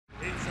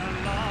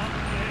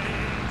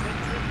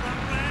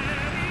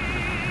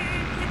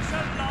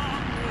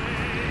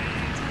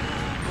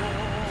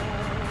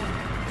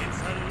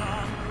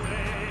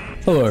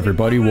Hello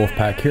everybody,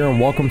 Wolfpack here, and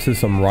welcome to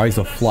some Rise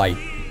of Flight.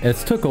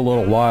 It's took a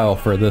little while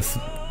for this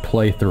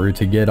playthrough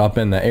to get up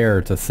in the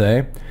air, to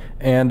say,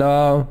 and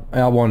I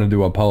wanted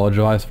to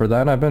apologize for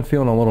that. I've been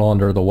feeling a little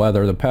under the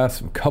weather the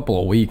past couple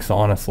of weeks,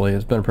 honestly.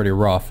 It's been pretty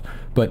rough,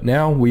 but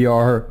now we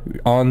are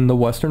on the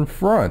Western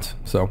Front,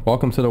 so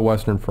welcome to the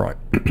Western Front.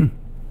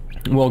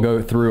 We'll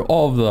go through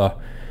all of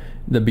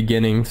the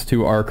beginnings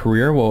to our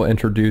career. We'll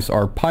introduce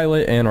our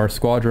pilot and our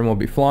squadron will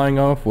be flying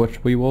off,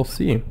 which we will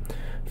see.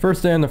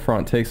 First day on the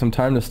front, take some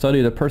time to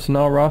study the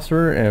personnel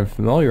roster and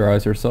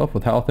familiarize yourself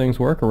with how things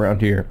work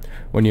around here.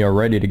 When you are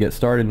ready to get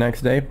started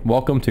next day,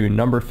 welcome to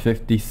number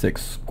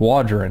 56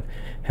 Squadron.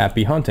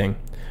 Happy hunting.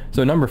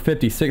 So number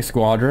 56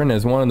 Squadron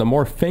is one of the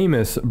more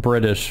famous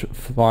British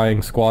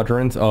flying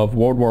squadrons of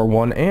World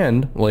War I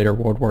and later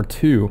World War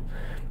II.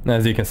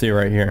 As you can see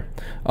right here.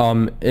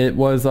 It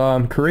was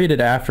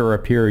created after a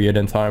period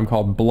in time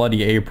called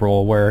Bloody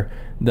April, where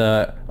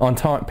the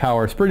Entente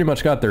powers pretty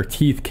much got their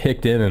teeth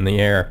kicked in the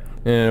air,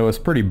 and it was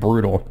pretty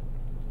brutal.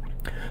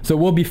 So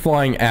we'll be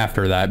flying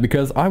after that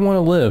because I want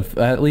to live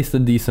at least a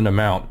decent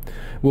amount.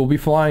 We'll be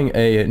flying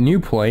a new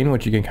plane,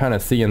 which you can kind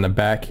of see in the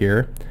back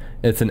here.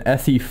 It's an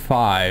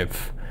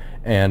SE5,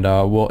 and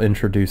we'll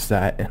introduce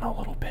that in a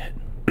little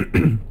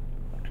bit.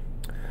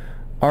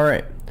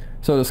 Alright.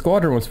 So the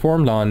squadron was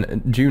formed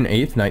on June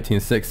 8th,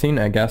 1916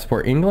 at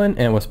Gasport, England,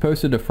 and was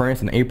posted to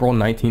France in April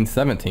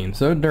 1917,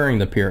 so during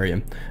the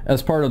period,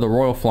 as part of the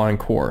Royal Flying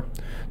Corps.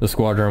 The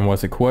squadron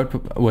was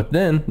equipped with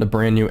then the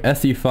brand new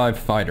SE5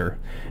 fighter.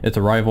 Its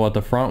arrival at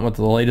the front with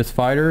the latest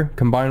fighter,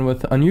 combined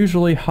with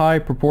unusually high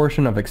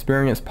proportion of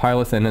experienced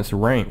pilots in its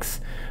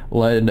ranks,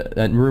 led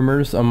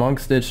rumors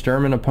amongst its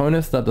German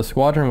opponents that the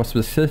squadron was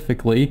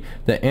specifically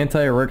the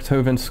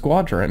anti-Richthofen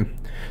squadron,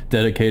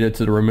 dedicated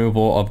to the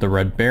removal of the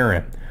Red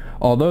Baron.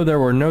 Although there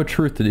were no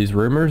truth to these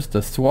rumors,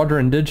 the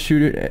squadron did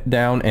shoot it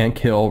down and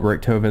kill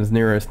Richthofen's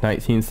nearest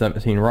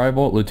 1917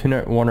 rival,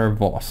 Lieutenant Werner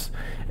Voss,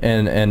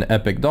 in an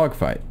epic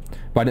dogfight.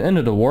 By the end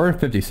of the war,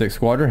 56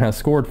 Squadron has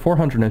scored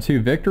 402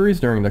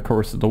 victories during the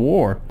course of the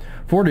war.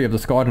 40 of the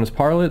squadron's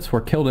pilots were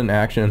killed in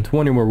action,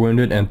 20 were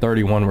wounded, and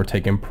 31 were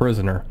taken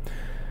prisoner.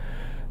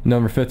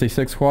 Number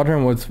 56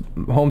 Squadron was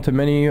home to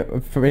many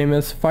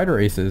famous fighter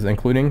aces,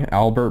 including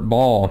Albert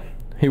Ball.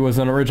 He was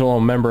an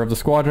original member of the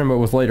squadron, but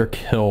was later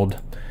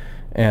killed.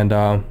 And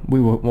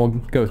we'll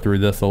go through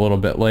this a little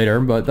bit later,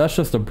 but that's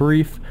just a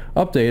brief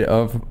update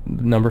of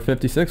number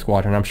 56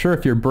 Squadron. I'm sure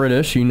if you're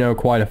British, you know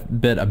quite a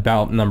bit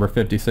about number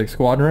 56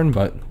 Squadron,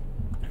 but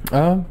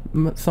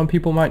some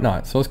people might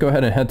not. So let's go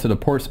ahead and head to the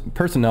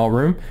personnel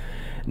room.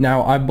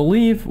 Now, I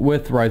believe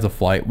with Rise of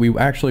Flight, we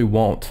actually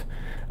won't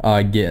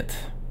get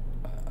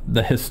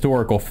the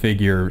historical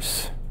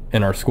figures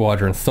in our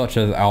squadron, such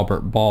as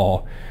Albert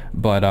Ball,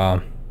 but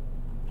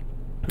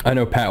I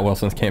know Pat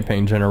Wilson's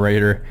campaign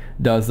generator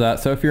does that,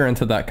 so if you're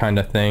into that kind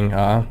of thing,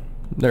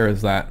 there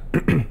is that.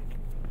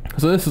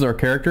 So this is our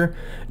character,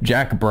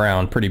 Jack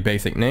Brown, pretty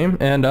basic name,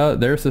 and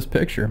there's his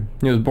picture.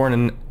 He was born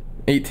in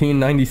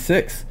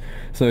 1896,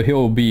 so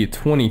he'll be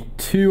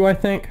 22, I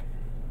think.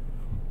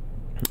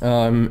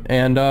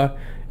 Yeah,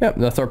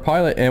 that's our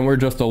pilot, and we're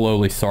just a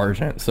lowly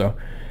sergeant, so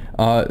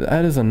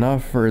that is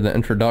enough for the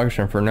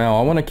introduction for now.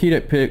 I want to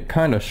keep it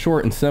kind of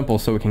short and simple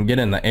so we can get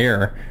in the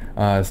air,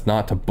 as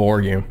not to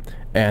bore you.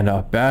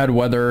 And bad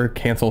weather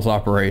cancels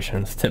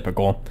operations,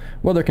 typical.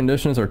 Weather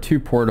conditions are too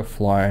poor to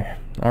fly.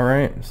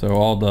 Alright, so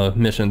all the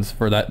missions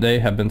for that day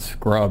have been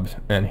scrubbed,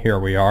 and here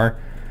we are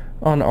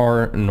on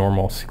our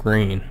normal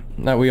screen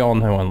that we all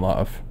know and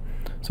love.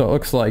 So it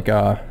looks like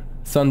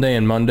Sunday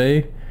and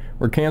Monday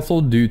were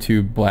canceled due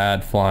to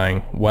bad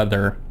flying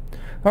weather.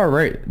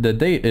 Alright, the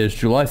date is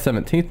July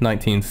 17th,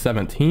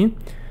 1917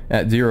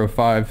 at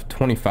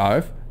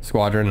 0525,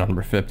 Squadron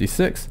number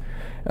 56.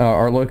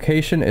 Our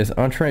location is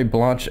Entree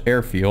Blanche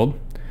Airfield.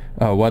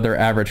 Weather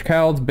average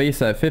clouds,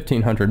 base at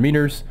 1500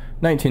 meters,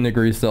 19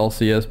 degrees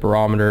Celsius,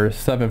 barometer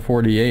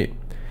 748.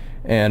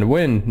 And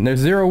wind, there's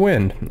zero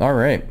wind.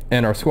 Alright,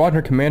 and our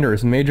squadron commander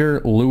is Major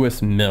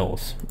Lewis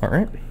Mills.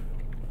 Alright,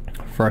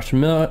 fresh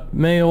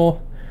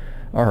mail.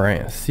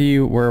 Alright, see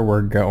where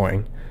we're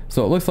going.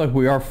 So it looks like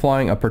we are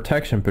flying a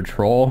protection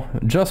patrol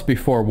just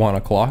before 1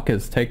 o'clock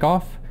is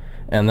takeoff,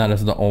 and that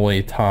is the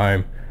only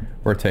time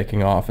we're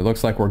taking off. It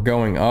looks like we're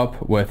going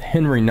up with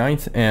Henry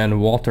Knight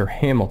and Walter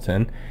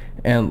Hamilton,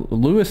 and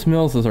Lewis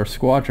Mills is our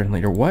squadron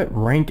leader. What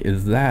rank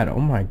is that? Oh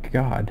my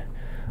god.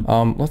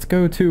 Let's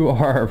go to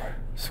our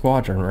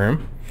squadron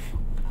room.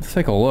 Let's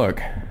take a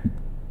look.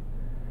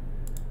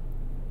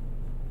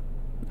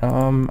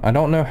 I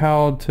don't know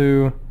how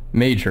to...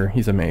 Major.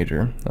 He's a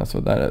major. That's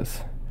what that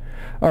is.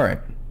 Alright.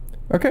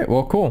 Okay,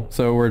 well cool.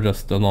 So we're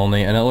just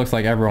lonely, and it looks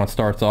like everyone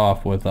starts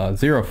off with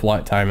 0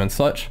 flight time and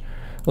such.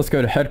 Let's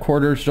go to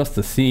headquarters just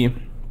to see.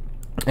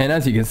 And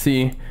as you can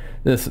see,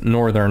 this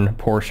northern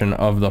portion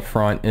of the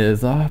front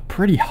is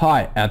pretty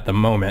hot at the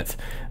moment.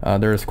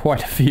 There's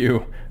quite a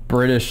few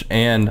British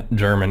and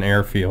German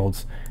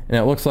airfields. And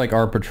it looks like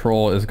our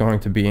patrol is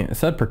going to be, it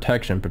said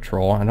protection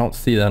patrol. I don't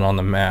see that on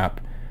the map.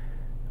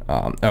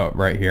 Oh,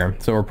 right here.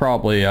 So we're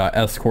probably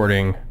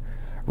escorting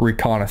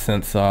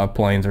reconnaissance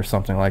planes or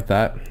something like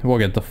that. We'll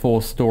get the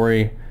full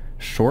story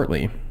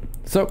shortly.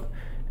 So,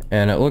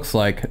 and it looks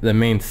like the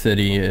main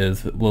city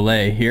is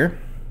Lille here.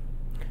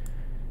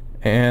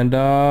 And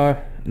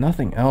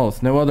nothing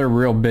else. No other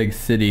real big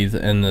cities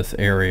in this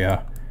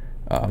area.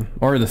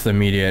 Or this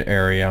immediate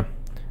area.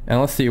 And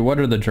let's see, what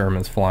are the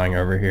Germans flying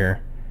over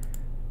here?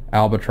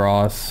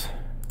 Albatross.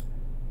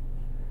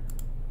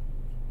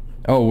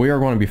 Oh, we are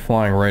going to be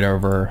flying right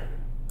over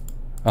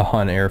a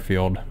Hun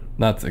airfield.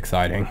 That's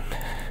exciting.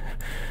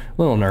 A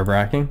little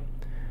nerve-wracking.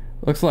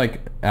 Looks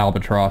like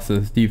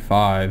albatrosses,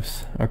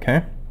 D5s.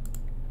 Okay.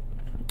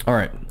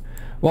 Alright.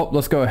 Well,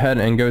 let's go ahead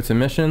and go to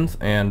missions.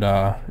 And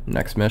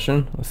next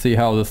mission. Let's see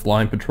how this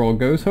line patrol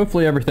goes.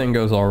 Hopefully everything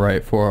goes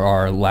alright for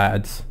our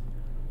lads.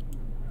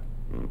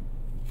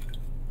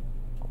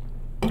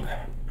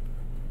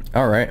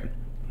 Alright.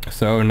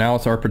 So now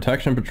it's our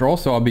protection patrol,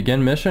 so I'll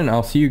begin mission.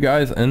 I'll see you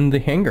guys in the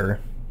hangar.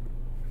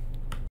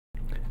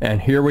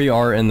 And here we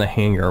are in the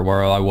hangar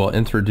where I will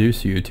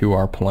introduce you to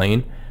our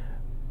plane,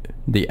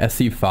 the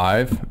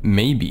SE5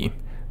 Maybe.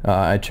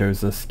 I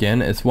chose this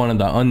skin. It's one of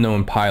the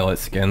unknown pilot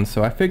skins,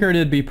 so I figured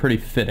it'd be pretty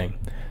fitting.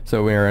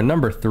 So we are at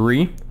number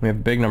 3. We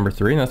have big number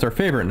 3, and that's our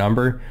favorite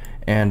number.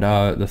 And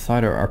the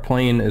side of our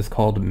plane is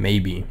called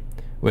Maybe,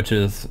 which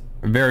is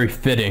very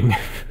fitting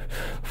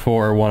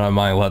for one of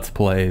my Let's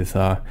Plays.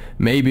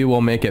 Maybe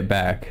we'll make it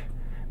back.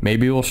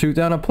 Maybe we'll shoot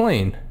down a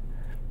plane.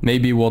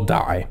 Maybe we'll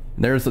die.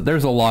 There's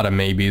a lot of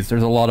maybes.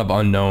 There's a lot of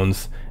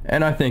unknowns,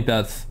 and I think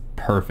that's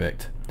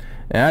perfect.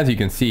 And as you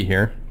can see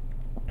here,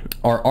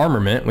 our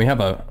armament, we have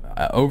a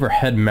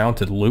overhead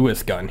mounted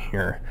Lewis gun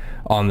here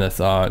on this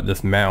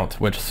this mount,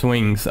 which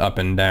swings up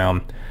and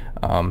down,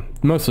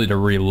 mostly to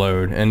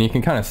reload. And you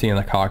can kind of see in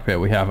the cockpit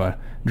we have a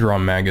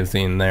drum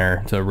magazine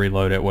there to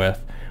reload it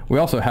with. We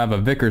also have a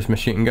Vickers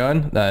machine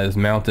gun that is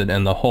mounted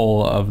in the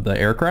hull of the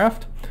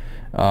aircraft,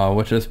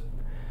 which is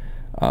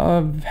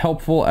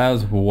helpful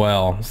as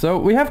well. So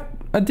we have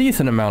a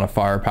decent amount of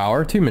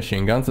firepower, 2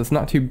 machine guns. It's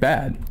not too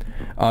bad.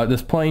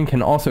 This plane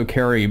can also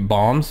carry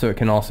bombs, so it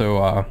can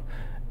also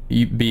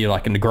be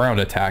like a ground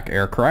attack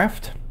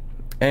aircraft.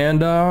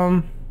 And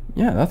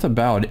yeah, that's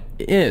about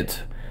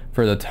it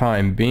for the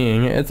time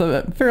being. It's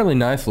a fairly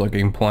nice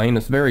looking plane.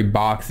 It's very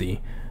boxy.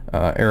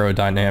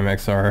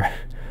 Aerodynamics are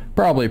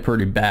probably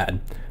pretty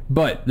bad,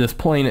 but this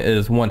plane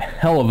is one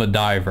hell of a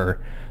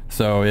diver,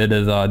 so it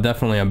is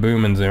definitely a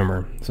boom and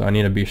zoomer. So I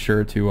need to be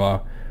sure to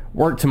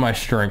work to my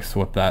strengths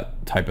with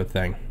that type of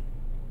thing.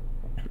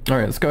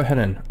 Alright, let's go ahead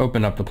and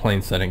open up the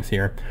plane settings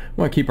here.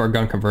 We want to keep our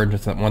gun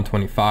convergence at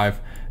 125.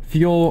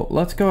 Fuel,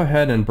 let's go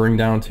ahead and bring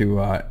down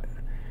to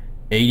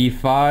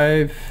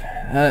 85.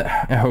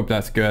 I hope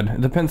that's good.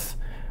 It depends.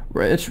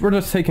 We're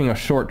just taking a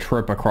short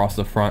trip across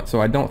the front, so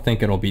I don't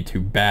think it'll be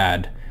too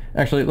bad.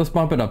 Actually, let's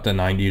bump it up to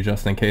 90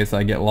 just in case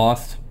I get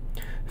lost.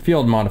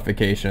 Field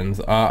modifications.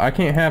 I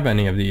can't have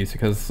any of these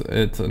because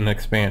it's an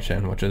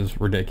expansion, which is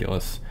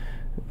ridiculous.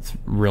 It's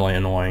really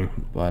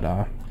annoying, but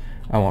I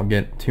won't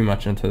get too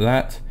much into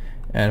that.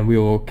 And we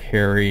will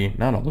carry,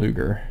 not a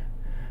Luger,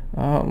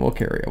 we'll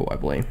carry a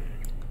Webley.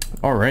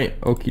 Alright,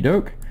 okie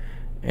doke.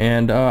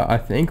 And I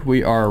think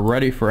we are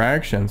ready for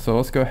action, so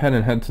let's go ahead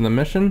and head to the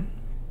mission.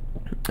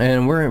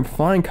 And we're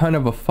flying kind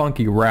of a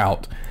funky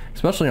route,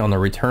 especially on the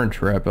return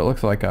trip. It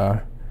looks like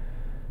I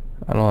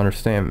don't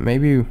understand.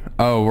 Maybe,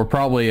 oh, we're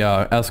probably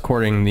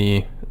escorting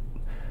the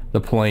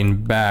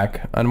plane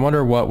back. I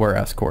wonder what we're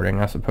escorting.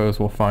 I suppose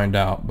we'll find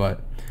out,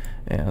 but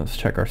yeah, let's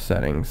check our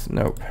settings.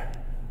 Nope.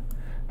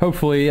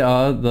 Hopefully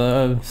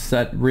the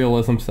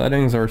realism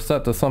settings are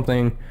set to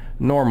something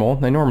normal.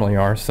 They normally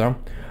are, so.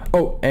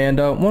 Oh, and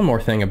one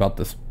more thing about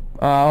this.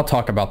 I'll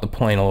talk about the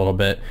plane a little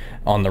bit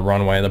on the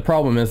runway. The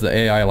problem is the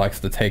AI likes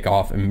to take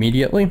off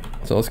immediately.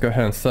 So let's go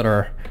ahead and set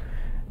our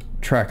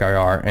track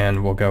IR,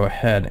 and we'll go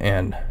ahead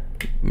and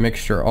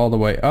mixture all the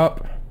way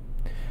up.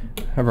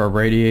 Have our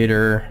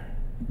radiator.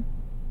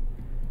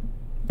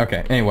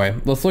 Okay, anyway,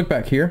 let's look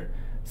back here.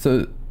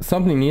 So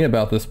something neat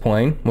about this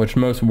plane, which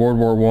most World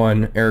War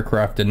I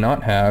aircraft did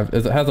not have,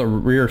 is it has a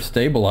rear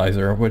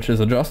stabilizer, which is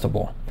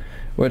adjustable,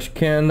 which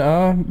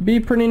can be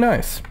pretty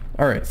nice.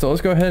 Alright, so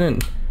let's go ahead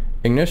and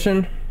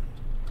ignition,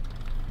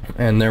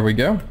 and there we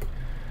go.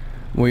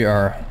 We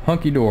are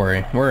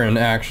hunky-dory. We're in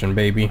action,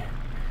 baby.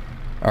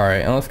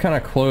 Alright, and let's kind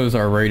of close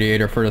our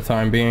radiator for the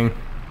time being.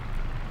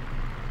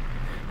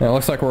 And it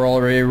looks like we're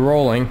already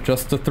rolling,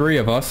 just the 3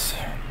 of us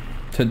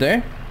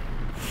today.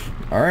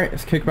 Alright,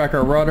 let's kick back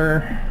our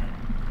rudder.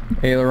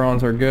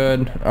 Ailerons are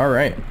good.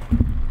 Alright.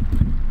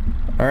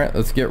 Alright,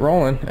 let's get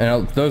rolling.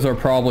 And those are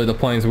probably the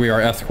planes we are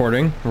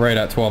escorting right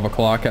at 12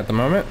 o'clock at the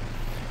moment.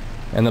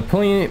 And the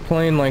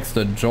plane likes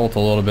to jolt a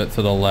little bit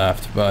to the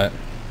left, but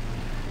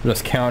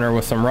just counter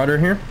with some rudder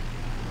here.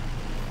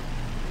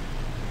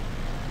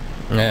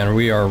 And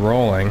we are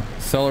rolling.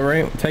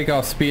 Accelerate.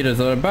 Takeoff speed is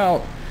at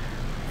about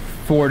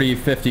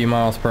 40-50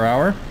 miles per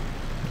hour.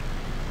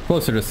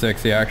 Closer to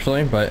 60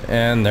 actually,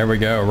 and there we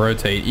go.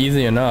 Rotate.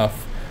 Easy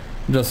enough.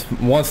 Just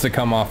wants to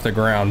come off the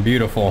ground.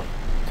 Beautiful.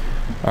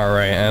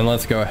 Alright, and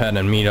let's go ahead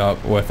and meet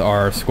up with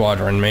our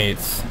squadron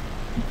mates.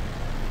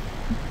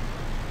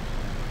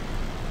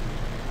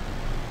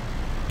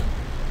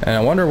 And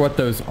I wonder what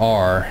those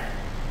are.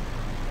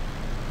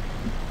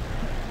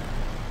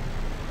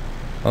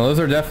 Well, those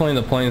are definitely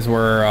the planes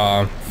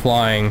we're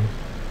flying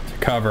to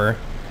cover.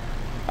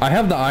 I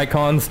have the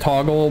icons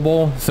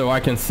toggleable so I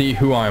can see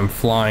who I'm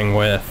flying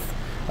with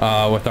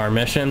our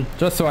mission,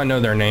 just so I know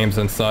their names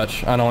and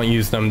such. I don't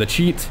use them to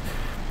cheat.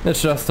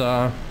 It's just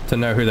to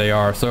know who they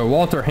are. So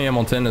Walter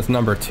Hamilton is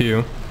number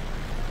 2.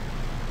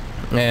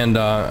 And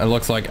it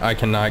looks like I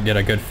cannot get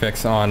a good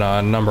fix on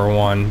number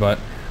 1, but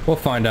we'll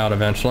find out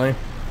eventually.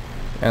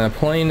 And the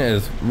plane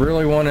is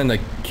really wanting to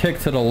kick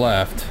to the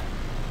left,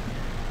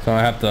 so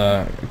I have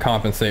to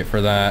compensate for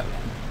that.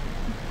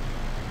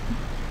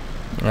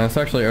 And let's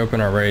actually open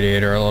our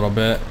radiator a little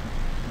bit.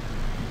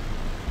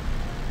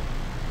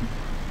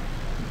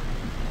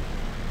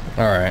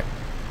 Alright.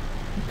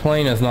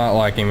 Plane is not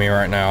liking me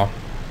right now.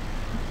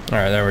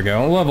 Alright, there we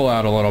go. Level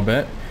out a little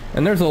bit.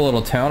 And there's a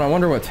little town. I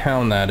wonder what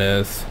town that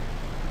is.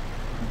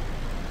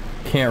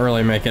 Can't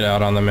really make it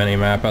out on the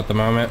mini-map at the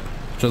moment,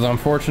 which is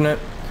unfortunate.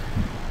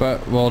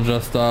 But we'll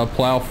just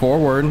plow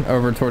forward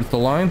over towards the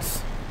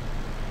lines.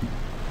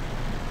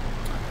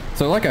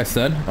 So like I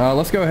said,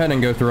 let's go ahead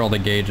and go through all the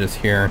gauges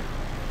here.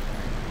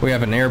 We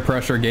have an air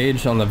pressure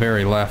gauge on the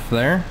very left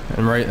there,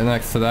 and right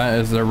next to that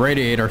is the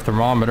radiator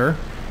thermometer.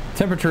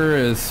 Temperature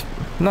is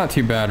not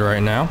too bad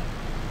right now.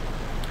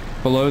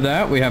 Below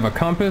that we have a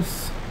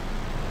compass,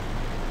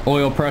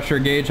 oil pressure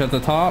gauge at the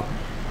top,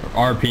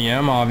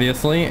 RPM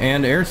obviously,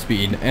 and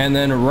airspeed. And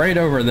then right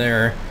over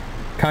there,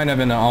 kind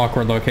of in an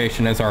awkward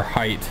location, is our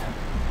height.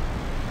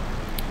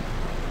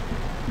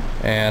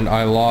 And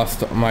I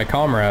lost my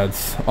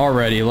comrades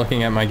already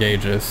looking at my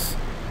gauges.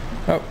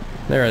 Oh,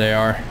 there they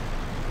are.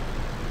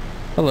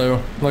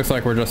 Hello. Looks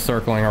like we're just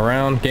circling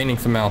around, gaining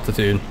some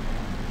altitude.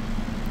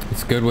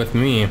 It's good with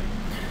me.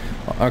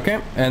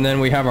 Okay, and then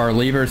we have our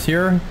levers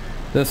here.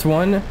 This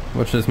one,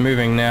 which is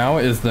moving now,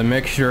 is the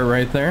mixture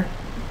right there.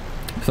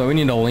 So we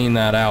need to lean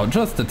that out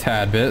just a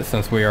tad bit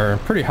since we are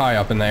pretty high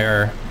up in the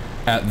air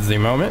at the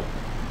moment.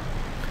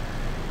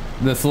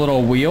 This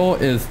little wheel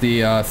is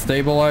the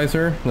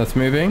stabilizer that's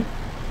moving,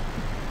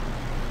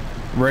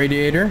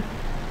 radiator,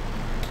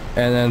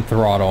 and then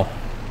throttle.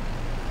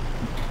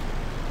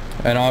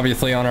 And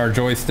obviously on our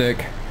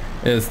joystick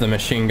is the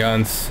machine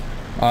guns.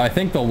 I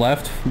think the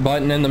left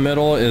button in the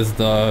middle is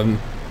the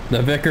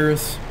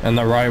Vickers, and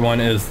the right one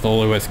is the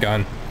Lewis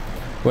gun,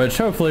 which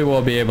hopefully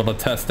we'll be able to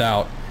test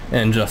out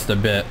in just a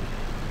bit.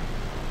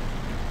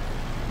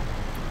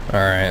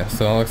 Alright,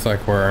 so it looks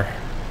like we're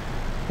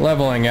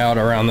leveling out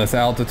around this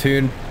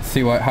altitude.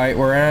 See what height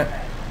we're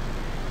at.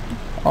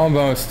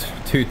 Almost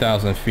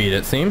 2,000 feet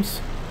it seems.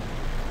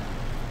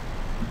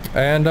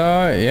 And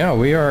yeah,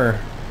 we are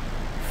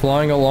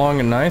flying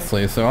along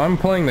nicely. So I'm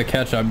playing the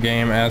catch-up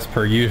game as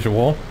per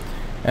usual,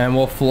 and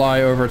we'll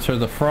fly over to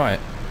the front,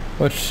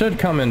 which should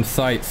come in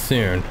sight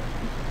soon.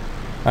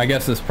 I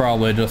guess it's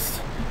probably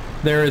just,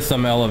 there is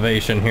some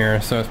elevation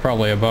here, so it's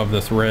probably above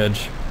this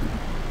ridge.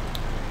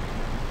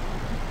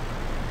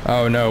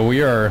 Oh no,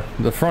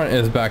 the front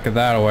is back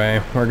that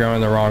way. We're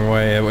going the wrong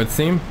way, it would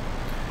seem.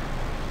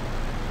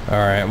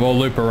 Alright, we'll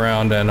loop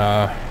around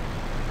and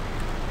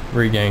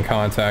regain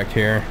contact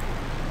here.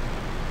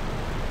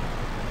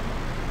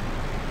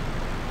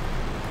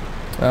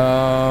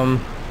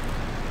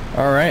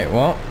 Alright,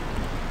 well,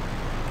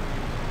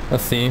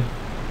 let's see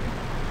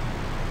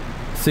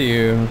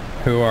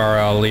who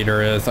our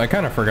leader is. I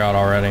kind of forgot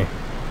already.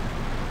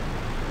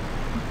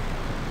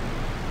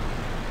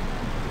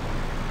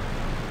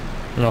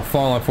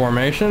 Fallen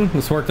formation.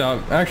 This worked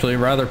out actually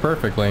rather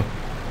perfectly.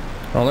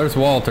 Well, there's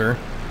Walter.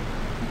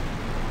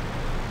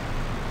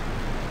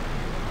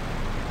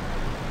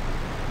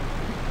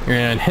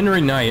 And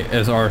Henry Knight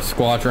is our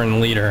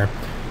squadron leader.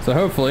 So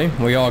hopefully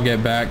we all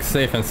get back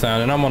safe and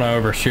sound. And I'm going to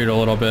overshoot a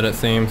little bit it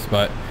seems,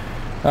 but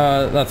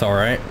that's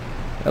alright.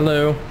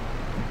 Hello.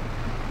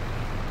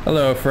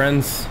 Hello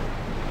friends.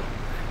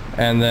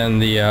 And then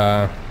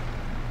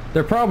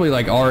they're probably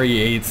like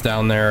RE8s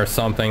down there or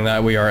something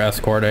that we are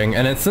escorting.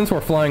 And since we're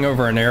flying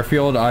over an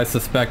airfield, I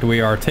suspect we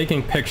are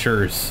taking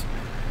pictures.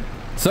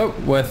 So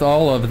with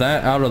all of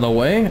that out of the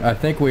way, I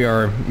think we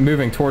are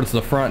moving towards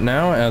the front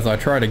now as I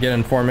try to get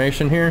in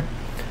formation here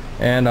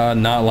and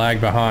not lag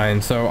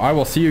behind. So I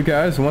will see you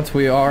guys once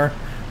we are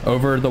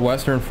over the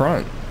western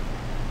front.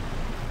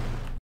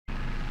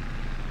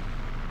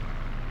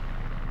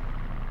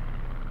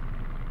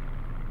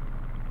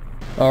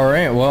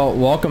 Alright, well,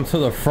 welcome to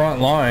the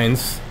front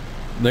lines.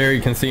 There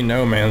you can see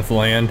no man's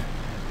land.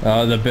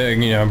 The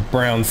big,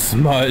 brown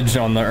smudge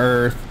on the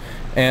earth.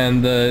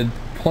 And the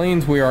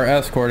planes we are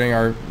escorting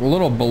are a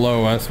little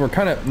below us. We're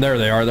kind of, there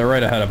they are, they're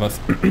right ahead of us.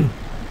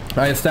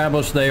 I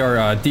established they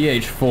are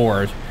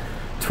DH-4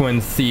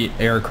 twin seat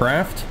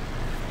aircraft.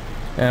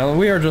 And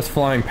we are just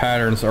flying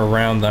patterns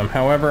around them.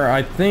 However,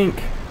 I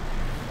think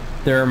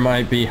there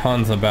might be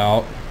Huns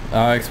about,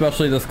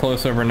 especially this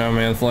close over no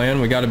man's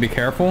land. We got to be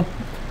careful.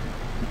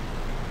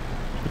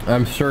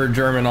 I'm sure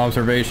German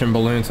observation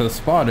balloons have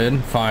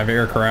spotted 5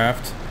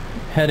 aircraft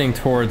heading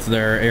towards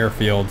their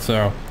airfield,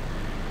 so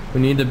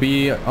we need to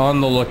be on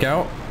the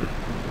lookout.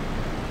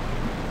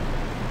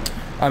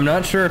 I'm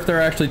not sure if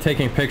they're actually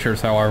taking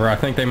pictures, however. I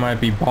think they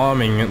might be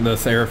bombing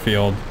this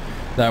airfield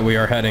that we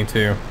are heading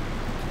to.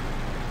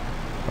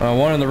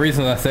 One of the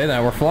reasons I say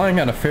that, we're flying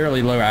at a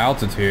fairly low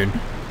altitude.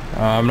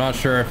 I'm not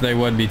sure if they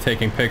would be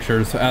taking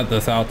pictures at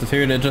this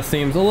altitude. It just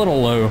seems a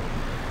little low,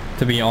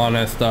 to be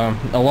honest. A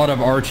lot of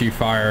Archie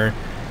fire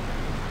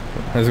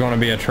is going to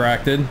be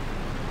attracted.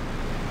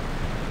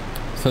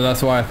 So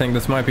that's why I think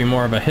this might be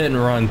more of a hit and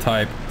run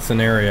type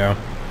scenario.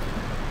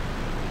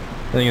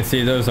 And you can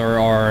see those are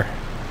our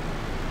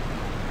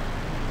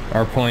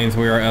planes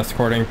we are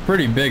escorting.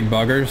 Pretty big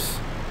buggers.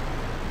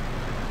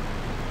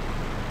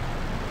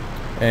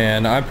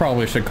 And I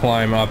probably should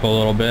climb up a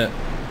little bit.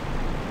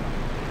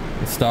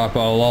 Stop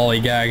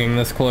lollygagging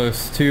this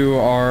close to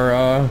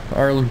our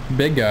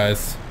big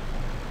guys.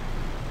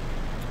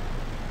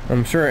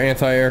 I'm sure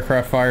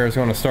anti-aircraft fire is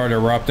going to start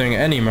erupting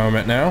any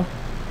moment now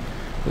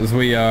as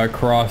we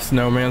cross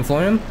no man's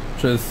land,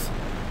 which is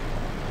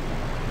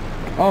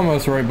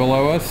almost right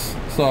below us.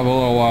 Still have a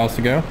little whiles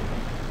to go.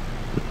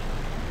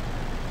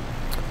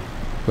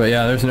 But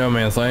yeah, there's no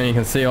man's land. You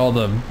can see all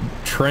the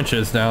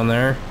trenches down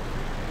there.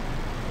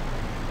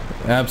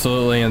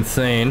 Absolutely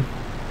insane.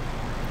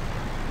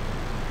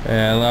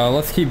 And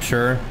let's keep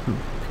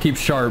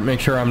sharp, make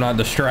sure I'm not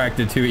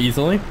distracted too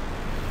easily.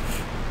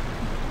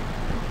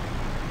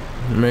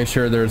 Make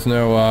sure there's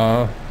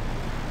no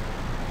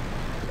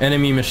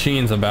enemy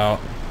machines about.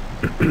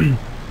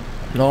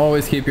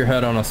 Always keep your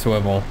head on a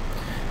swivel.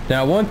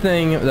 Now, one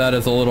thing that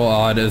is a little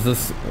odd is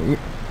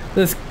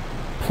this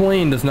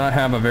plane does not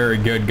have a very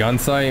good gun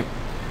sight.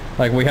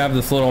 Like, we have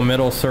this little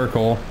middle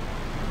circle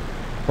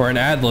where an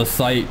Atlas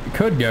sight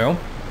could go.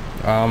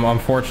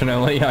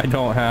 Unfortunately, I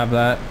don't have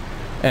that.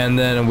 And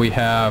then we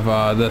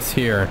have this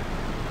here,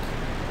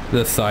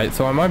 this sight.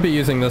 So I might be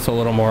using this a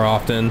little more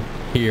often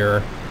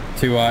here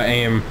to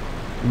aim,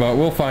 but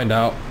we'll find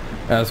out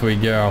as we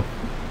go.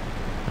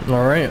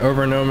 Alright,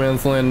 over no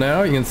man's land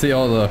now. You can see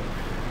all the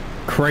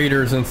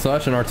craters and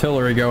such, and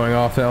artillery going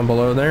off down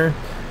below there.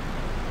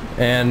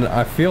 And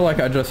I feel like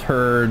I just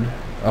heard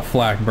a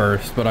flak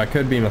burst, but I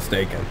could be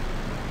mistaken.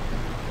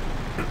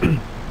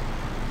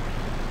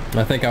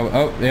 I think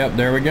oh, yep,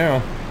 there we go.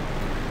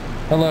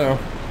 Hello.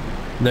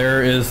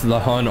 There is the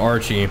Hun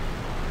Archie.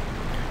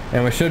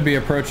 And we should be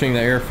approaching the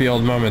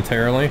airfield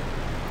momentarily.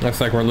 Looks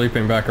like we're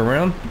looping back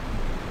around.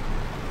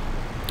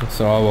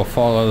 So I will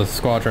follow the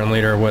squadron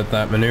leader with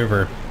that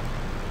maneuver.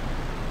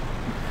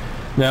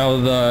 Now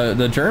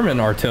the German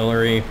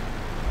artillery,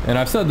 and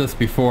I've said this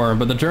before,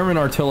 but the German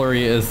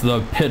artillery is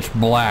the pitch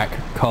black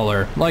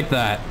color, like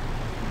that.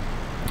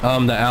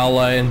 The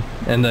Allied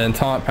and the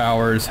Entente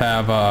powers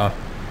have a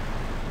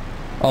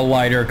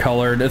lighter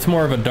colored, it's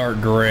more of a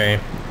dark gray.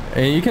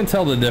 And you can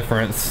tell the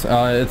difference.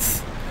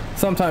 It's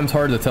sometimes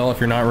hard to tell if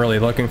you're not really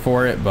looking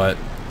for it, but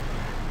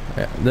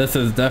this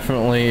is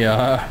definitely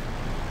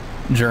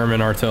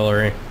German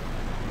artillery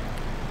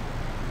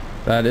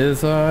that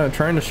is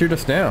trying to shoot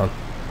us down.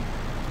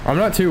 I'm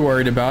not too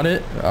worried about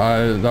it.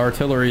 The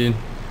artillery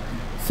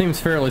seems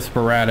fairly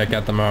sporadic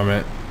at the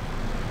moment.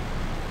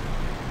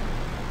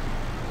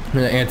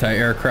 The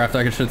anti-aircraft,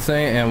 I should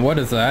say. And what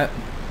is that?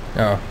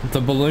 Oh, it's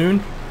a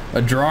balloon?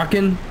 A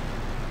Draken?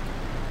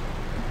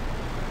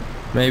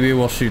 Maybe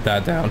we'll shoot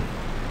that down.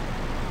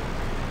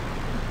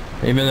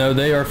 Even though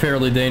they are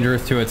fairly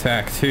dangerous to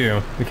attack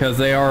too, because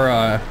they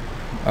are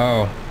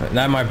oh,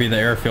 that might be the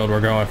airfield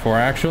we're going for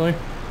actually.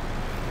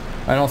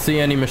 I don't see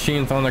any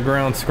machines on the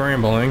ground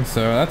scrambling,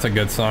 so that's a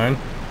good sign.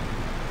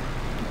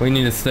 We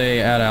need to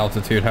stay at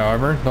altitude,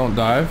 however. Don't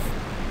dive.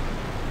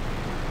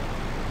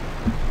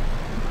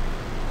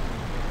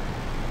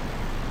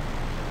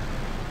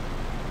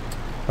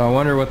 I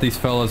wonder what these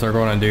fellas are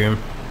going to do.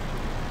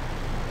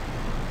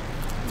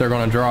 They're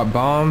going to drop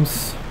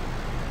bombs,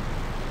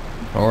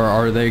 or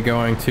are they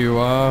going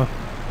to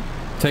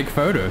take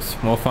photos?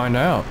 We'll find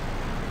out.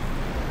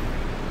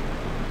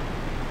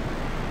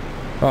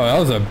 Oh, that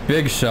was a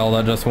big shell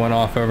that just went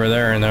off over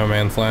there in no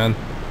man's land.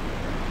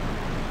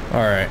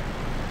 Alright.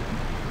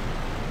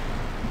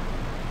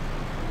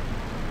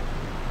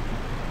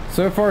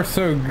 So far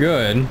so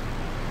good.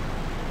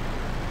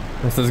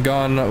 This has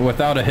gone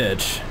without a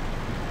hitch.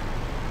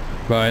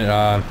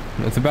 But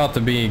it's about to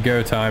be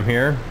go time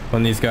here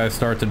when these guys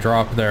start to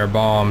drop their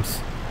bombs.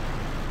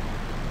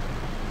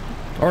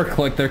 Or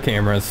click their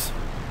cameras.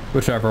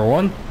 Whichever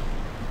one.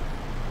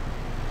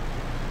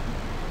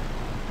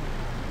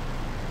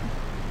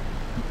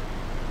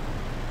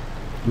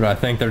 But I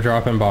think they're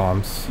dropping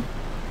bombs.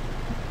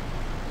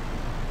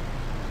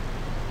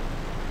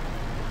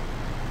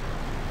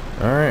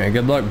 Alright,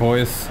 good luck,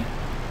 boys.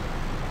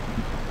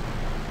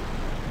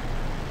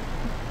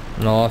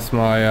 I lost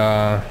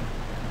my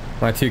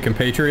my two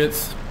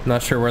compatriots.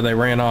 Not sure where they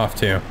ran off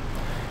to.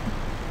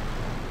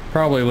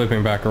 Probably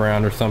looping back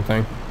around or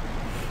something.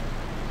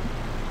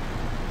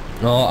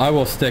 Well, I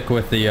will stick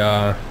with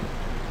the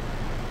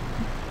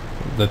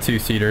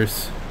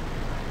two-seaters.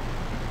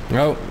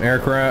 Oh,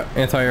 aircraft,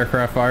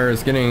 anti-aircraft fire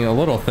is getting a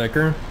little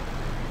thicker.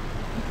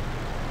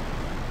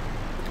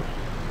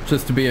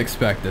 Just to be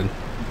expected.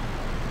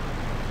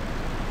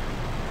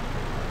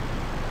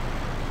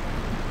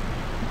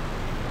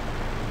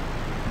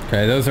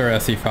 Okay, those are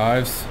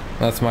SE5s.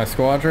 That's my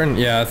squadron.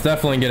 Yeah, it's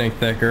definitely getting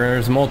thicker.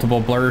 There's multiple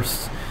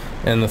bursts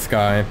in the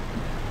sky.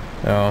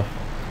 Oh.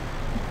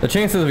 The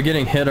chances of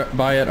getting hit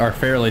by it are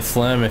fairly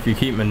slim if you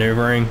keep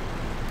maneuvering.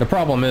 The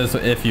problem is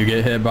if you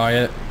get hit by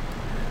it,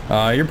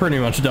 you're pretty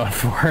much done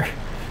for.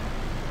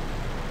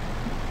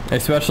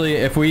 Especially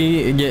if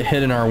we get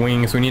hit in our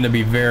wings, we need to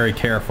be very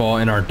careful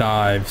in our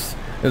dives.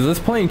 Because this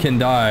plane can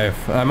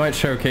dive. I might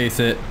showcase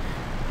it.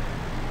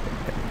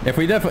 If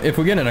we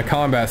get in a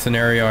combat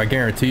scenario, I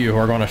guarantee you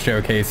we're going to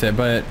showcase it.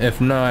 But if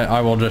not,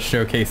 I will just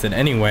showcase it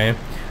anyway.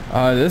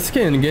 This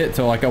can get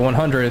to like a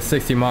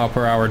 160 mile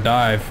per hour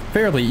dive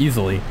fairly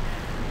easily,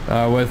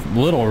 with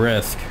little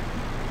risk.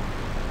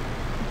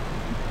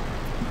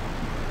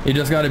 You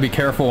just got to be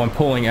careful when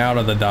pulling out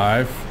of the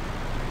dive,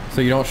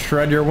 so you don't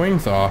shred your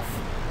wings off.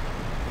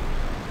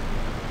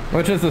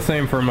 Which is the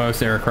same for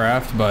most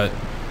aircraft, but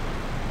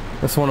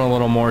this one a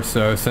little more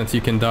so since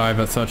you can dive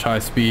at such high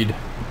speed.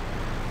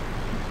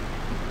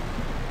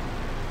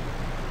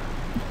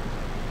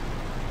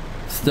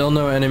 Still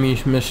no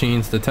enemy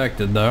machines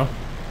detected though.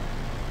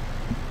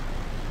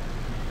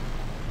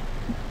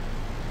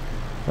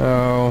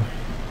 Oh,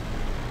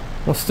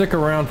 we'll stick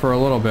around for a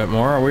little bit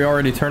more. Are we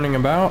already turning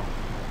about?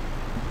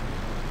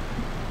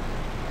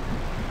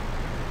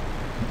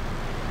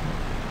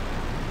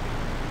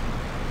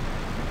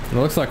 It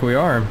looks like we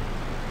are.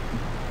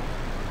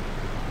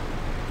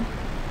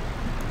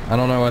 I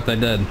don't know what they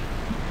did.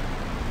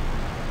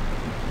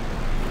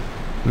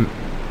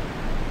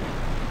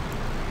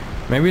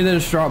 Maybe they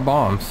just dropped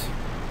bombs.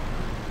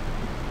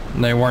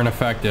 They weren't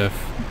effective.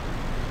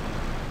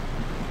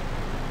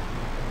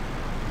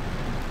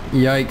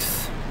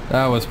 Yikes.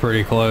 That was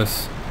pretty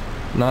close.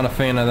 Not a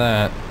fan of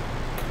that.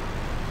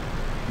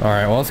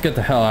 Alright, well, let's get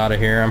the hell out of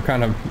here. I'm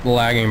kind of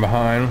lagging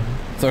behind.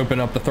 Let's open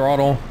up the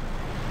throttle.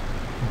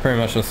 Pretty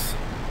much just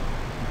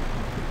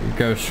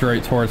go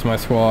straight towards my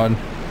squad.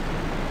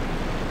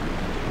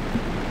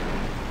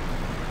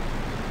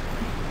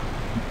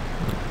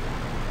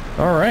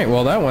 Alright,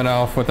 well that went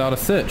off without a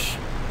sitch.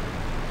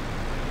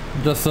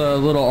 Just a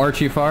little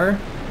Archie fire.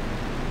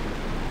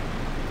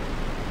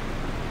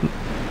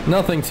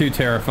 Nothing too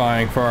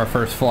terrifying for our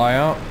first fly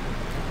out.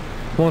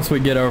 Once we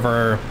get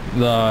over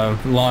the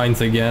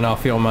lines again, I'll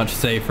feel much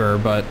safer,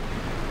 but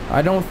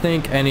I don't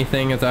think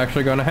anything is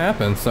actually going to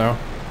happen, so.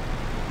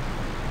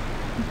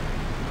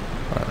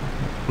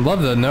 I'd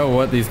love to know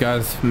what these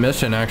guys'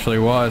 mission actually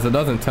was. It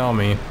doesn't tell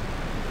me.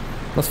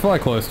 Let's fly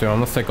close to them.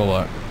 Let's take a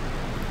look.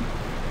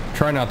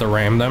 Try not to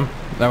ram them.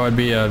 That would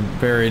be a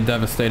very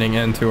devastating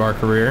end to our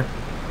career.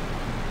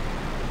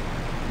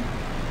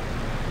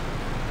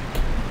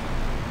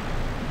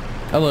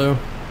 Hello.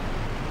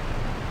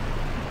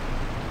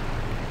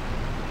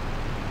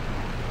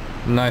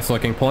 Nice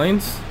looking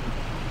planes.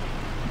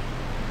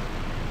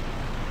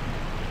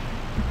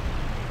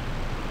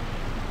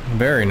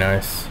 Very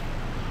nice.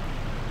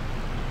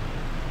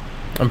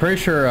 I'm pretty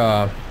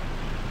sure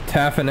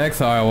Taff in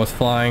Exile was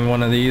flying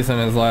one of these in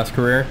his last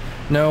career.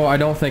 No, I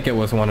don't think it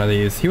was one of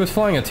these. He was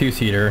flying a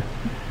two-seater.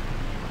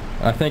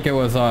 I think it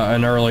was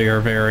an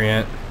earlier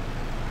variant.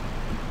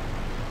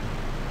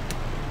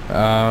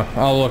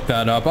 I'll look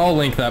that up. I'll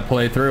link that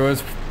playthrough. It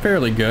was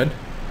fairly good.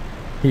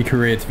 He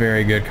creates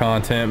very good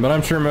content, but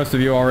I'm sure most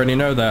of you already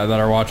know that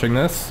are watching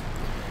this.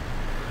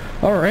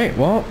 Alright,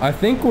 well, I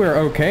think we're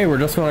okay. We're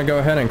just going to go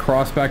ahead and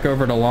cross back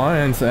over to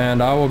lines,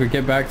 and I will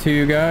get back to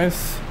you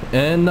guys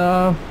in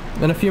a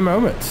few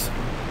moments.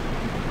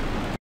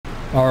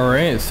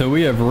 Alright, so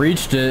we have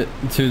reached it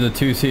to the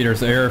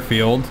two-seaters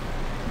airfield,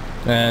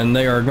 and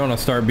they are going to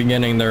start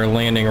beginning their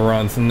landing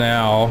runs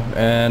now,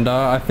 and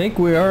I think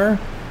we are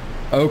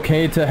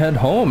okay to head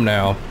home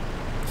now.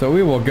 So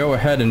we will go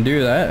ahead and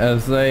do that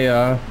as they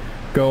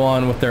go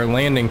on with their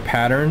landing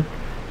pattern.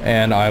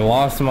 And I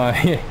lost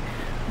my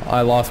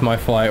I lost my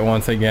flight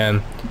once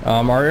again.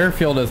 Our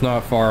airfield is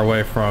not far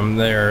away from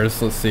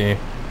theirs. Let's see.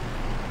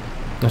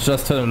 It's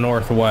just to the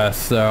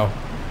northwest, so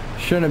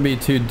shouldn't be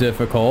too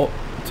difficult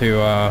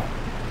to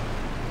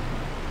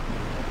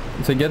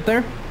get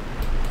there.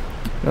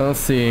 Let's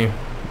see.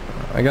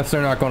 I guess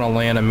they're not going to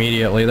land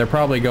immediately. They're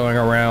probably going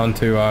around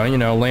to, you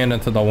know, land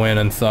into the wind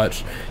and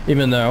such.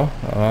 Even though,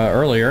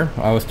 earlier,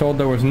 I was told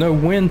there was no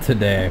wind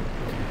today.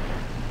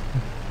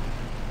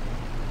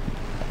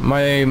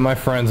 My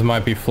friends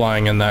might be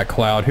flying in that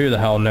cloud. Who the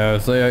hell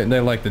knows? They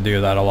like to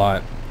do that a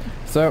lot.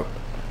 So,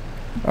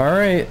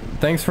 alright.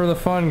 Thanks for the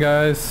fun,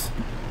 guys.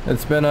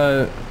 It's been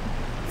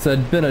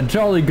a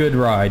jolly good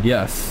ride.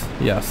 Yes.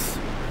 Yes.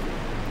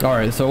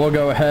 Alright, so we'll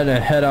go ahead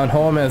and head on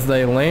home as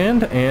they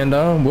land, and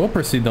we'll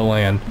proceed to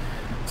land.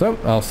 So,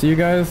 I'll see you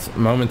guys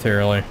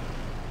momentarily.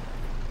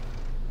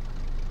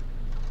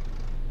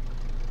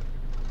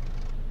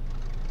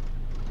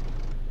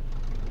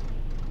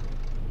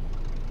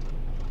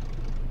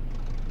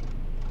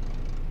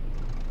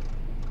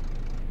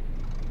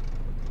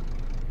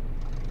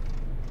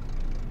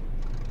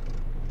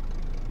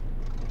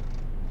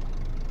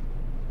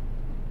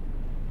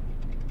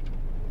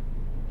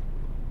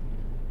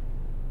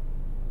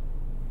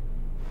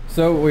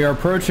 So we are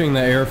approaching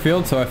the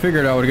airfield, so I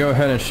figured I would go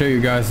ahead and show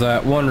you guys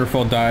that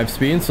wonderful dive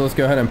speed. So let's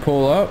go ahead and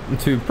pull up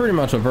to pretty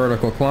much a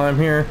vertical climb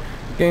here,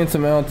 gain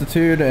some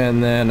altitude,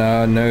 and then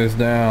nose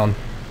down.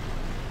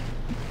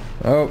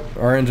 Oh,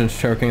 our engine's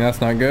choking. That's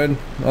not good.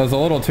 That was a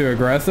little too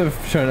aggressive.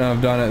 Shouldn't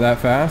have done it that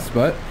fast,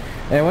 but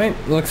anyway,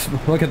 look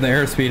at the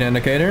airspeed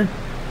indicator.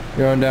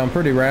 Going down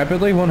pretty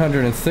rapidly,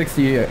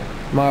 160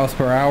 miles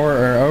per hour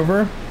or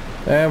over,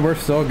 and we're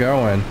still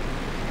going.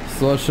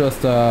 So let's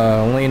just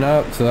lean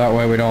up so that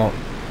way we don't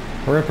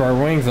rip our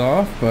wings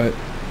off, but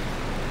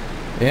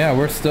yeah,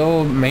 we're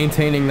still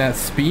maintaining that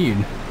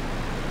speed.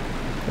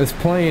 This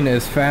plane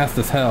is fast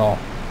as hell.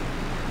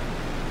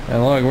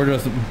 And look, we're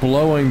just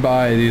blowing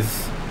by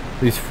these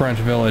French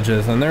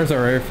villages, and there's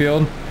our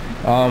airfield.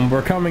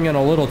 We're coming in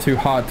a little too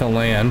hot to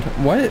land.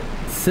 What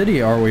city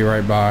are we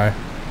right by?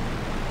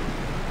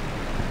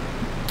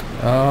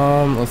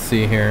 Let's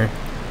see here.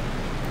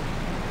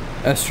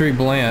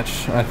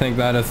 S.E.5, I think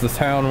that is the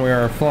town we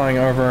are flying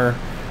over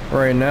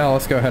right now.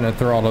 Let's go ahead and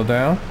throttle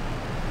down.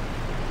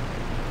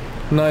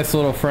 Nice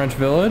little French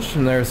village,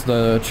 and there's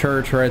the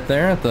church right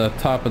there at the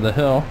top of the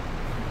hill.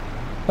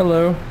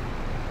 Hello.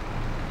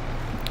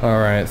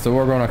 Alright, so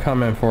we're going to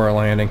come in for a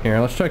landing here.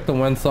 Let's check the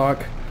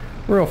windsock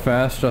real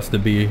fast just to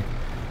be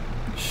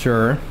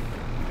sure.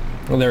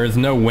 Well, there is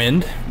no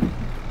wind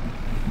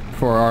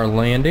for our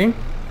landing.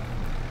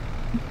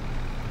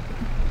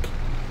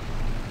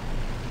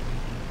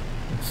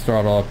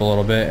 Throttle up a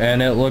little bit,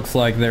 and it looks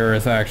like there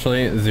is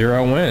actually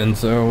zero wind,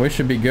 so we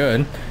should be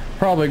good.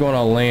 Probably going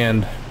to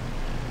land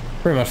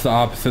pretty much the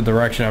opposite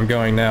direction I'm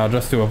going now,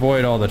 just to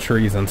avoid all the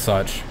trees and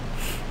such.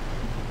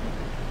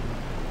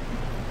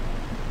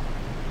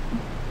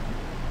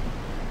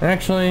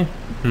 Actually,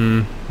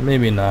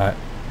 maybe not.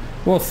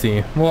 We'll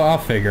see. Well, I'll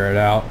figure it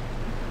out.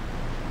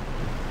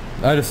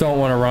 I just don't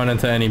want to run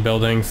into any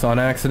buildings on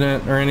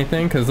accident or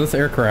anything, because this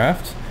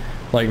aircraft,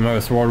 like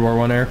most World War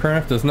I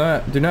aircraft,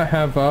 do not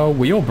have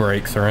wheel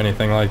brakes or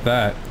anything like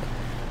that.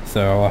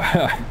 So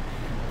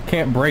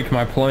can't brake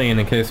my plane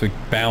in case we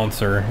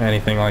bounce or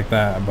anything like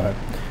that, but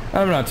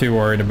I'm not too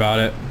worried about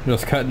it.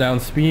 Just cut down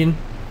speed,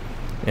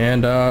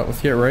 and let's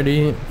get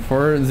ready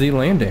for the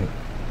landing.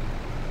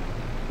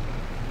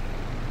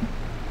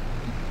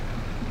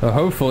 So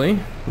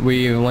hopefully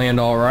we land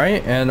all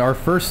right, and our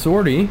first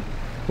sortie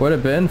would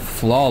have been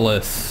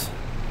flawless.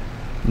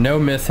 No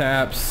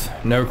mishaps,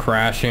 no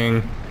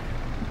crashing,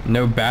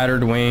 no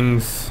battered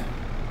wings,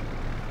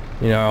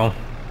 you know.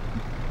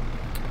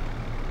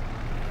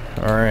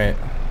 Alright.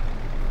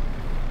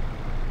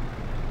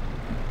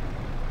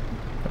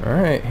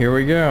 Alright, here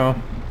we go.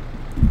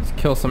 Let's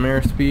kill some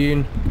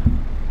airspeed.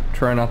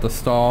 Try not to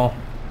stall.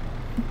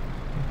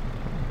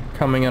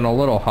 Coming in a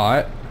little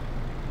hot.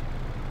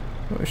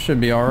 We should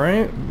be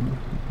alright.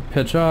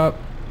 Pitch up.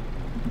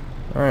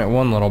 Alright,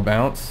 one little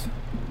bounce.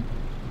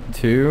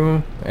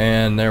 Two,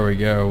 and there we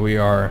go.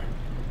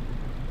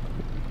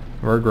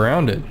 We're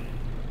grounded.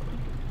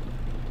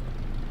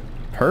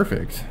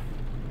 Perfect.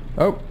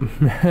 Oh,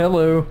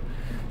 hello.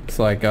 Looks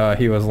like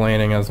he was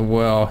landing as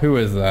well. Who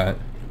is that?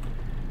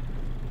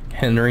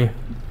 Henry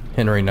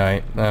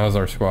Knight. That was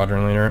our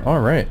squadron leader.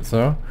 Alright,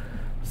 so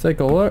let's take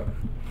a look.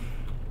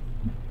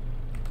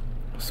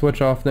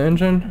 Switch off the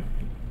engine.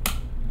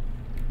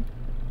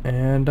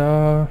 And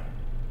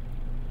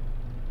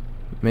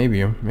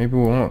maybe we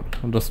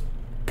won't. We'll just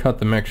cut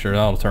the mixture.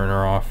 That'll turn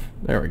her off.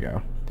 There we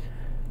go.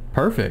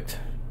 Perfect.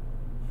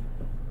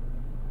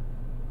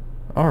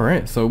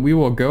 Alright, so we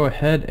will go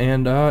ahead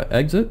and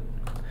exit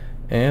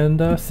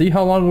and see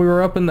how long we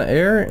were up in the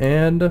air,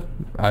 and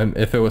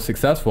if it was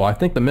successful. I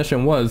think the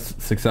mission was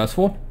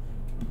successful.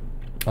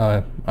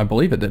 I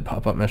believe it did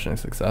pop up mission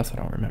success. I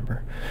don't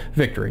remember.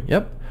 Victory.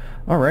 Yep.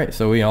 Alright,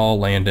 so we all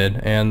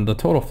landed, and the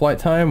total flight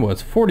time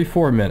was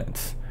 44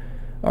 minutes.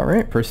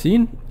 Alright,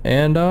 proceed.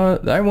 And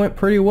that went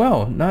pretty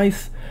well.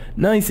 Nice,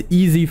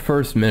 easy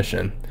first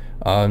mission.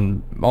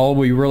 All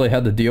we really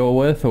had to deal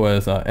with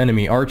was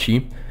enemy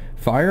Archie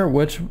fire,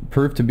 which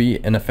proved to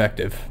be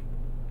ineffective.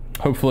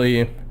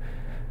 Hopefully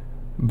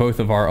both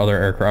of our other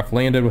aircraft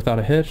landed without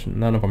a hitch.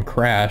 None of them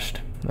crashed.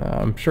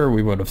 I'm sure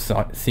we would have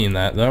seen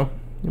that though,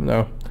 even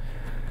though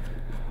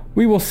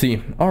we will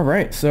see.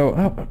 Alright, so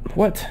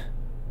what?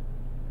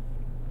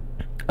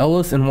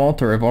 Ellis and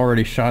Walter have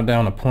already shot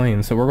down a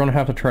plane, so we're going to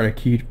have to try to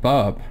keep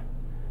up.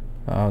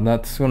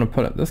 That's going to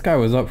put it. This guy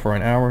was up for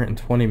 1 hour and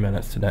 20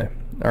 minutes today.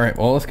 Alright,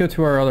 well, let's go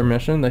to our other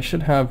mission. They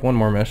should have one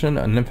more mission,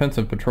 an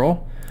offensive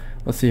patrol.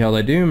 Let's see how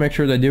they do. Make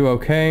sure they do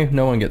okay.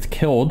 No one gets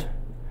killed,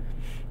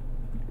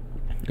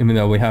 even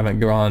though we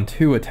haven't gone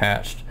too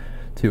attached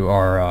to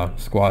our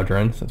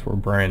squadron since we're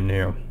brand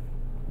new.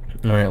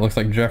 Alright, looks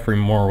like Jeffrey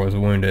Moore was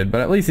wounded, but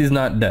at least he's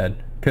not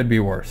dead. Could be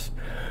worse.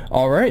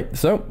 Alright,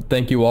 so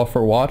thank you all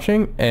for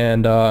watching,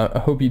 and I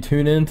hope you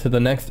tune in to the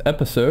next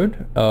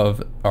episode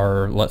of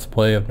our Let's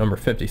Play of number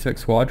 56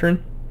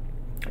 Squadron,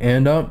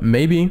 and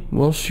maybe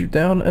we'll shoot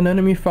down an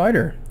enemy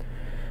fighter.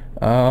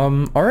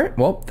 Alright,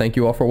 well, thank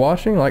you all for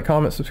watching. Like,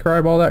 comment,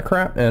 subscribe, all that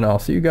crap, and I'll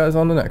see you guys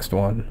on the next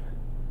one.